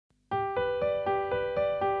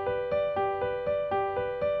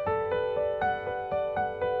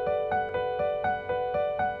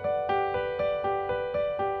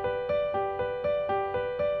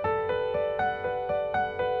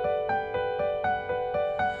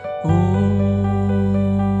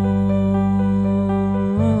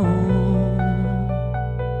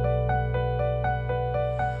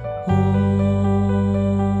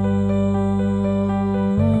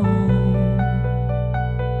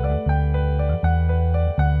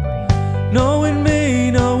Knowing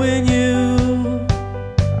me, knowing you,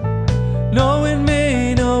 knowing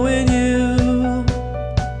me, knowing you,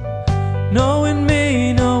 knowing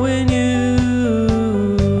me, knowing you.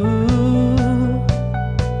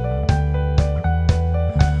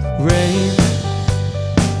 Rain,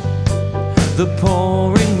 the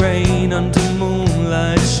pouring rain under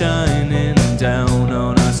moonlight shining down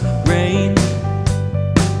on us. Rain,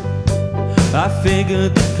 I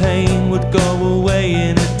figured the pain would go away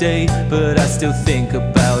in a day, but I still think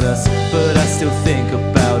about us, but I still think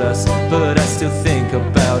about us, but I still think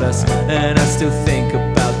about us, and I still think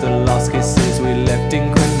about the lost kisses we left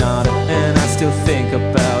in Granada, and I still think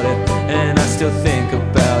about it, and I still think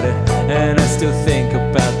about it, and I still think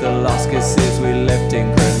about the lost kisses we left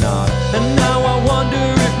in Granada. And now I wonder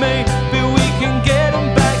if maybe we can get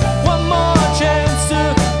them back. One more chance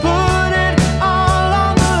to put it all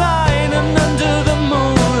on the line, and under the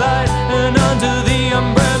moonlight and under the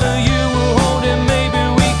umbrella you were holding, maybe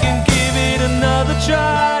we can give it another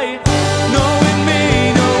try. Knowing me,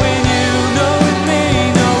 knowing you, knowing me,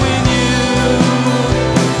 knowing you,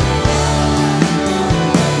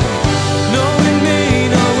 knowing me,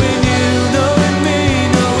 knowing you, knowing me,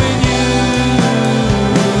 knowing you.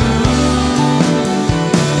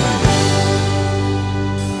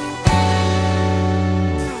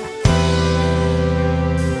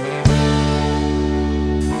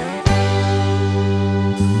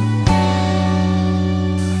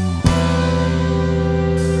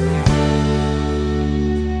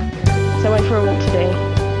 So I went for a walk today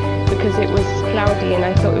because it was cloudy and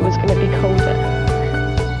I thought it was going to be colder.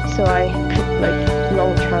 So I put like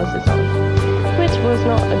long trousers on, which was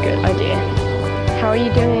not a good idea. How are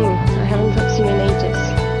you doing? I haven't talked to you in ages.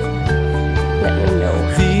 Let me know.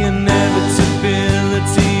 The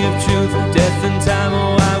inevitability of truth, death and time.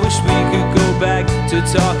 Oh, I wish we could go back to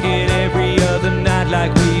talking